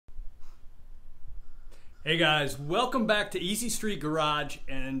Hey guys, welcome back to Easy Street Garage,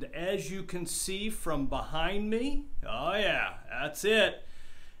 and as you can see from behind me, oh yeah, that's it.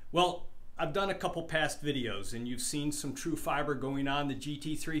 Well, I've done a couple past videos and you've seen some Trufiber going on the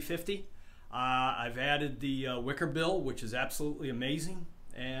GT350. I've added the wicker bill, which is absolutely amazing,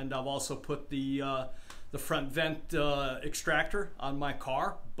 and I've also put the front vent extractor on my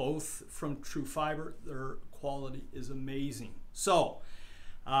car, both from Trufiber. Their quality is amazing. So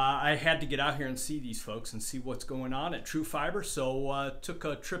I had to get out here and see these folks and see what's going on at Trufiber. So took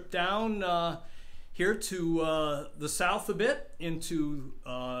a trip down here to the south a bit into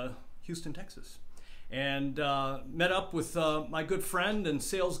Houston, Texas, and met up with my good friend and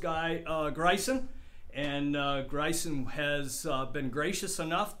sales guy Grayson. And Grayson has been gracious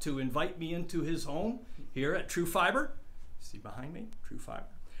enough to invite me into his home here at Trufiber. See behind me, Trufiber.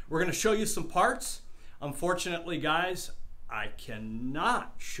 We're going to show you some parts. Unfortunately, guys, I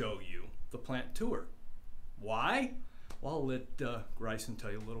cannot show you the plant tour. Why? Well, I'll let Grayson tell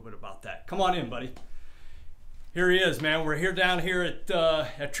you a little bit about that. Come on in, buddy. Here he is, man. We're here down here at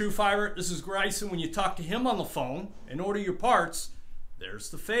Trufiber. This is Grayson. When you talk to him on the phone and order your parts, there's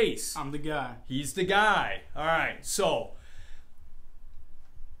the face. I'm the guy. He's the guy. All right, so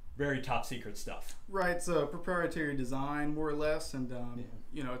very top secret stuff. Right, it's a proprietary design, more or less, and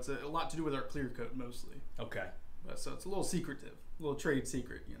you know, it's a lot to do with our clear coat mostly. Okay. So it's a little secretive, a little trade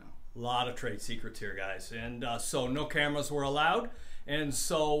secret, you know. A lot of trade secrets here, guys, and so no cameras were allowed, and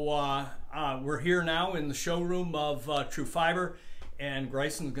so we're here now in the showroom of Trufiber, and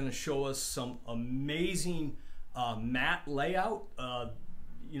Grayson's going to show us some amazing matte layout.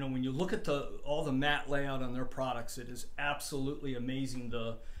 You know, when you look at all the matte layout on their products, it is absolutely amazing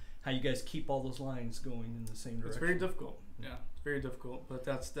how you guys keep all those lines going in the same direction. It's very difficult. Yeah, it's very difficult, but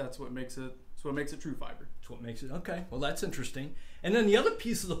that's what makes it. It's what makes it Trufiber. It's what makes it. Okay, well, that's interesting. And then the other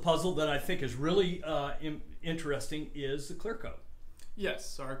piece of the puzzle that I think is really interesting is the clear coat. Yes,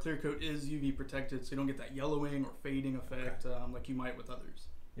 so our clear coat is UV protected, so you don't get that yellowing or fading effect like you might with others.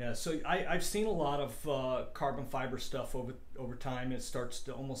 Yeah, so I've seen a lot of carbon fiber stuff over time. It starts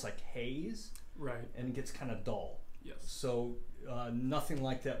to almost like haze, right, and it gets kind of dull. Yes. So nothing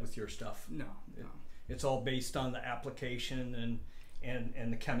like that with your stuff. No, it's all based on the application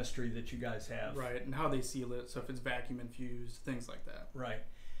and the chemistry that you guys have. Right, and how they seal it. So if it's vacuum infused, things like that. Right.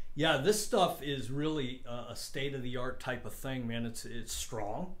 Yeah, this stuff is really a state-of-the-art type of thing, man. It's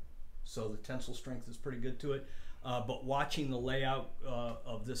strong, so the tensile strength is pretty good to it. But watching the layout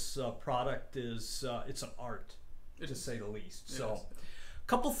of this product is it's an art, to say the least. So a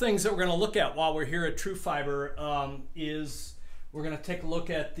couple things that we're going to look at while we're here at Trufiber is we're going to take a look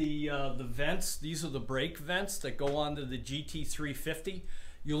at the vents. These are the brake vents that go onto the GT350.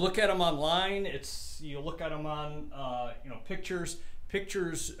 You look at them online. You look at them on pictures.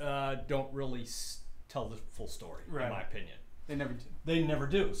 Pictures don't really tell the full story, in my opinion. They never do. They never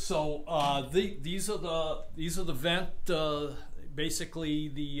do. So these are the vent, basically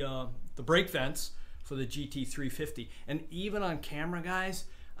the brake vents for the GT350. And even on camera, guys,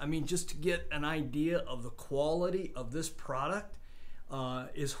 I mean, just to get an idea of the quality of this product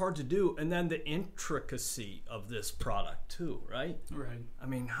is hard to do. And then the intricacy of this product too, right? Right. I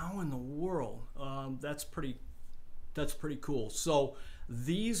mean, how in the world? That's pretty cool. So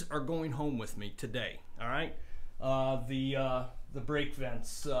these are going home with me today. All right. The brake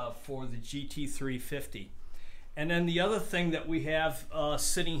vents for the GT350, and then the other thing that we have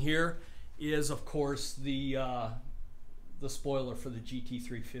sitting here is, of course, the spoiler for the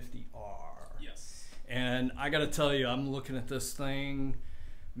GT350R. Yes. And I got to tell you, I'm looking at this thing,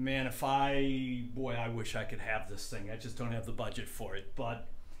 man. I wish I could have this thing. I just don't have the budget for it. But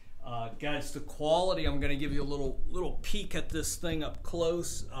guys, the quality. I'm going to give you a little peek at this thing up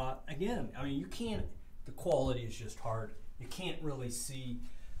close. Again, I mean, you can't. The quality is just hard. You can't really see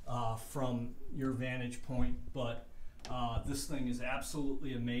from your vantage point, but this thing is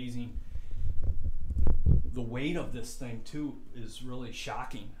absolutely amazing. The weight of this thing too is really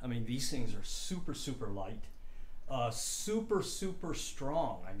shocking. I mean, these things are super, super light, super, super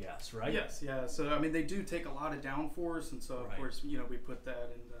strong, I guess, right? Yes, yeah. So I mean, they do take a lot of downforce, and so of course, you know, we put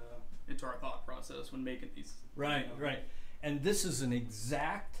that into our thought process when making these. Right, right. And this is an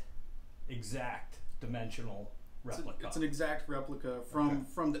exact dimensional replica. It's an exact replica from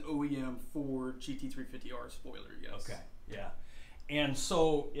the OEM Ford GT350R spoiler, yes. Okay, yeah. And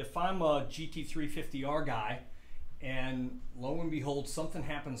so if I'm a GT350R guy and lo and behold something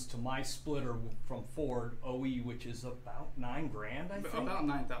happens to my splitter from Ford OE, which is about $9 grand, I think. About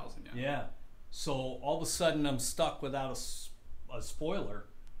 9,000, yeah. Yeah. So all of a sudden I'm stuck without a spoiler.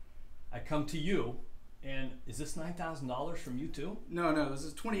 I come to you And is this $9,000 from you too? No, this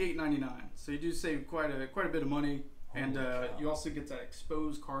is $28.99. So you do save quite a bit of money, and you also get that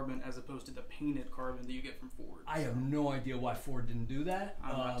exposed carbon as opposed to the painted carbon that you get from Ford. I have no idea why Ford didn't do that.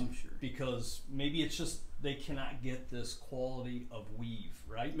 I'm not too sure. Because maybe it's just they cannot get this quality of weave,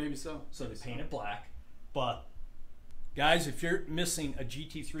 right? Maybe so. So they paint it black. But guys, if you're missing a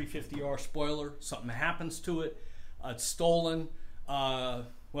GT350R spoiler, something happens to it, it's stolen,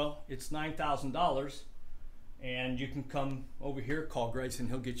 well, it's $9,000. And you can come over here, call Grace, and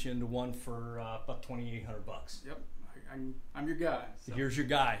he'll get you into one for about $2,800. Yep, I'm your guy. So. Here's your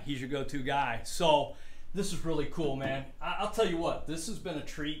guy. He's your go-to guy. So this is really cool, man. I'll tell you what, this has been a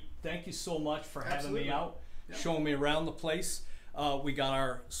treat. Thank you so much for having me out, showing me around the place. We got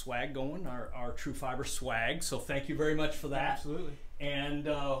our swag going, our Trufiber swag. So thank you very much for that. Absolutely. And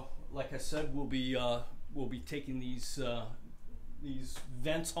like I said, we'll be taking these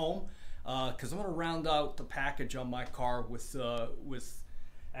vents home. Because I'm going to round out the package on my car with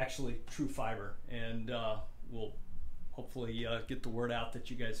actually Trufiber, and we'll hopefully get the word out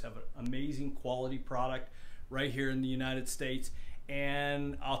that you guys have an amazing quality product right here in the United States.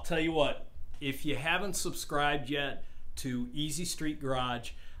 And I'll tell you what, if you haven't subscribed yet to Easy Street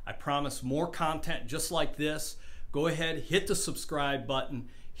Garage, I promise more content just like this. Go ahead, hit the subscribe button,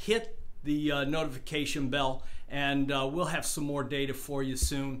 hit the notification bell, and we'll have some more data for you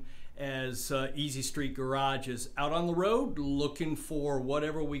soon, as Easy Street Garage is out on the road looking for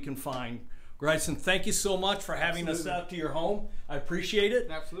whatever we can find. Grayson, thank you so much for having us out to your home. I appreciate it.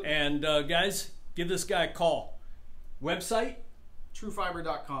 Absolutely. And guys, give this guy a call. Website?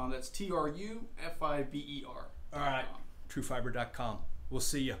 Trufiber.com. That's Trufiber. All right. Trufiber.com. We'll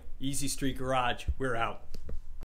see you. Easy Street Garage. We're out.